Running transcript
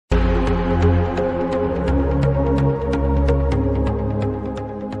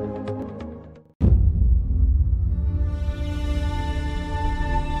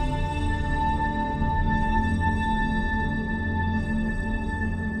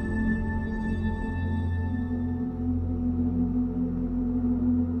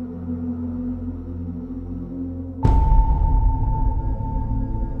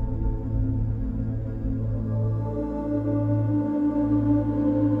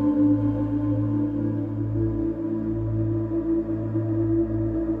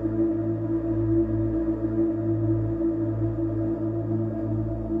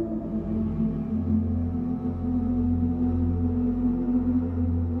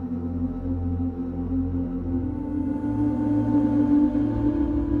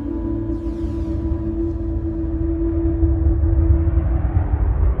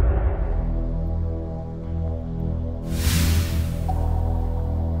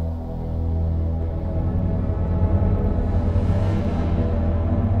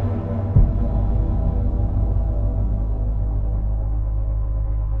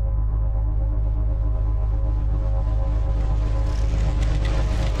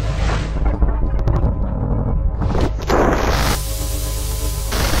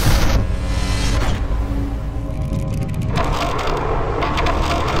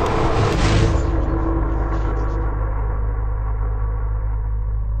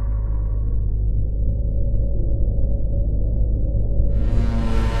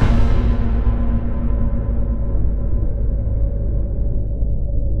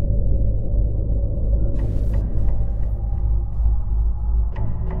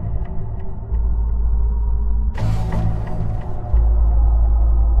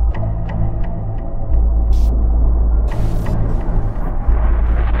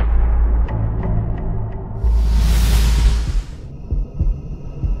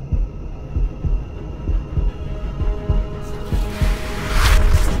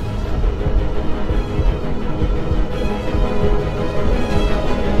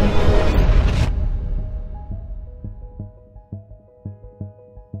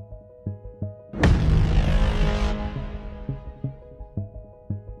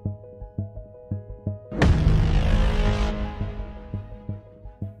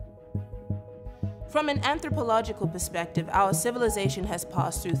From an anthropological perspective, our civilization has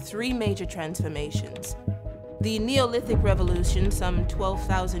passed through three major transformations. The Neolithic Revolution some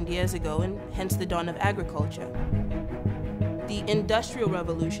 12,000 years ago, and hence the dawn of agriculture. The Industrial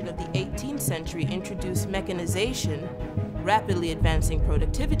Revolution of the 18th century introduced mechanization, rapidly advancing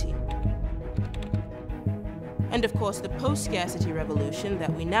productivity. And of course, the post-scarcity revolution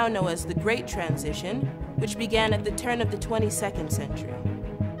that we now know as the Great Transition, which began at the turn of the 22nd century.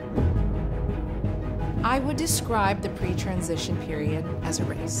 I would describe the pre-transition period as a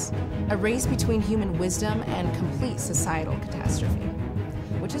race between human wisdom and complete societal catastrophe,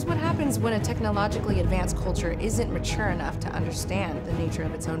 which is what happens when a technologically advanced culture isn't mature enough to understand the nature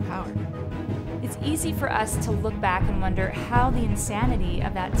of its own power. It's easy for us to look back and wonder how the insanity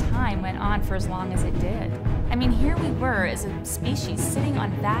of that time went on for as long as it did. I mean, here we were as a species sitting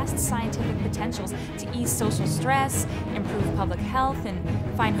on vast scientific potentials to ease social stress, improve public health,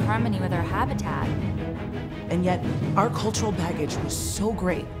 and find harmony with our habitat. And yet, our cultural baggage was so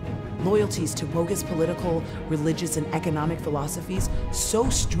great, loyalties to bogus political, religious, and economic philosophies so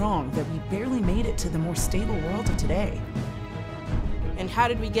strong that we barely made it to the more stable world of today. And how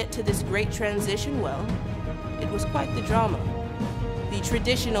did we get to this great transition? Well, it was quite the drama. The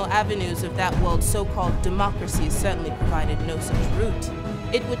traditional avenues of that world's so-called democracies certainly provided no such route.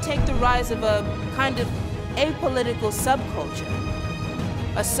 It would take the rise of a kind of apolitical subculture.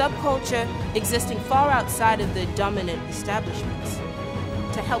 A subculture existing far outside of the dominant establishments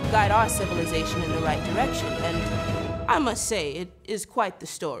to help guide our civilization in the right direction. And I must say, it is quite the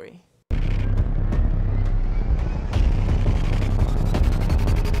story.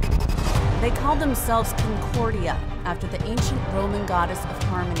 They called themselves Concordia, after the ancient Roman goddess of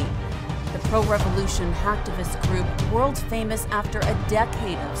harmony. The pro-revolution hacktivist group, world famous after a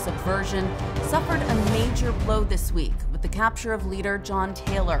decade of subversion, suffered a major blow this week with the capture of leader John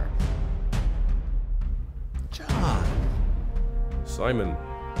Taylor. John. Simon.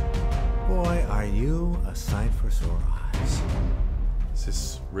 Boy, are you a sight for sore eyes. Is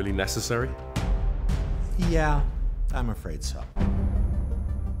this really necessary? Yeah, I'm afraid so.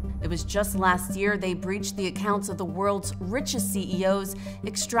 It was just last year they breached the accounts of the world's richest CEOs,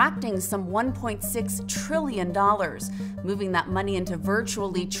 extracting some $1.6 trillion, moving that money into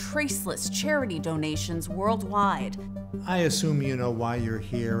virtually traceless charity donations worldwide. I assume you know why you're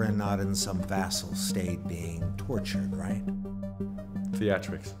here and not in some vassal state being tortured, right?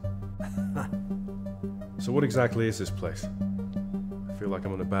 Theatrics. So what exactly is this place? I feel like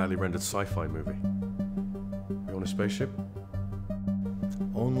I'm on a badly rendered sci-fi movie. You on a spaceship?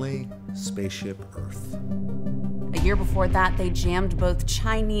 Only Spaceship Earth. A year before that, they jammed both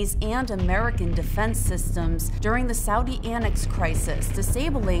Chinese and American defense systems during the Saudi annex crisis,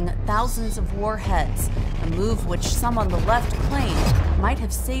 disabling thousands of warheads, a move which some on the left claimed might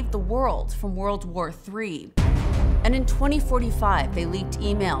have saved the world from World War III. And in 2045, they leaked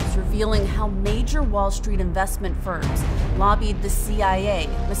emails revealing how major Wall Street investment firms lobbied the CIA,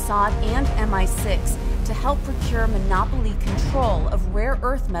 Mossad, and MI6 to help procure monopoly control of rare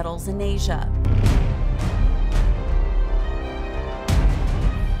earth metals in Asia.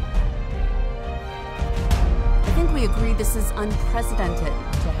 I think we agree this is unprecedented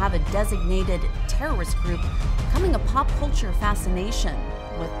to have a designated terrorist group becoming a pop culture fascination,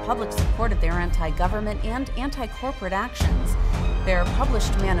 with public support of their anti-government and anti-corporate actions. Their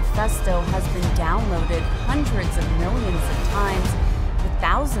published manifesto has been downloaded hundreds of millions of times, with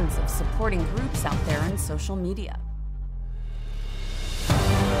thousands of supporting groups out there in social media.